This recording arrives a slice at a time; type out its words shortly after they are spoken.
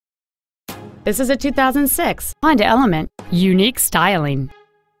This is a 2006 Honda Element. Unique styling.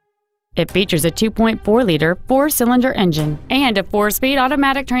 It features a 2.4-liter four-cylinder engine and a 4-speed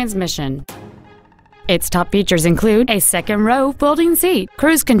automatic transmission. Its top features include a second-row folding seat,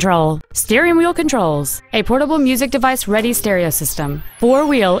 cruise control, steering wheel controls, a portable music device-ready stereo system,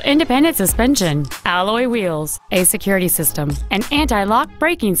 four-wheel independent suspension, alloy wheels, a security system, an anti-lock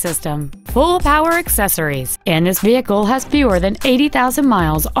braking system, full power accessories, and this vehicle has fewer than 80,000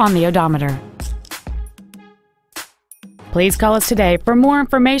 miles on the odometer. Please call us today for more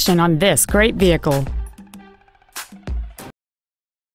information on this great vehicle.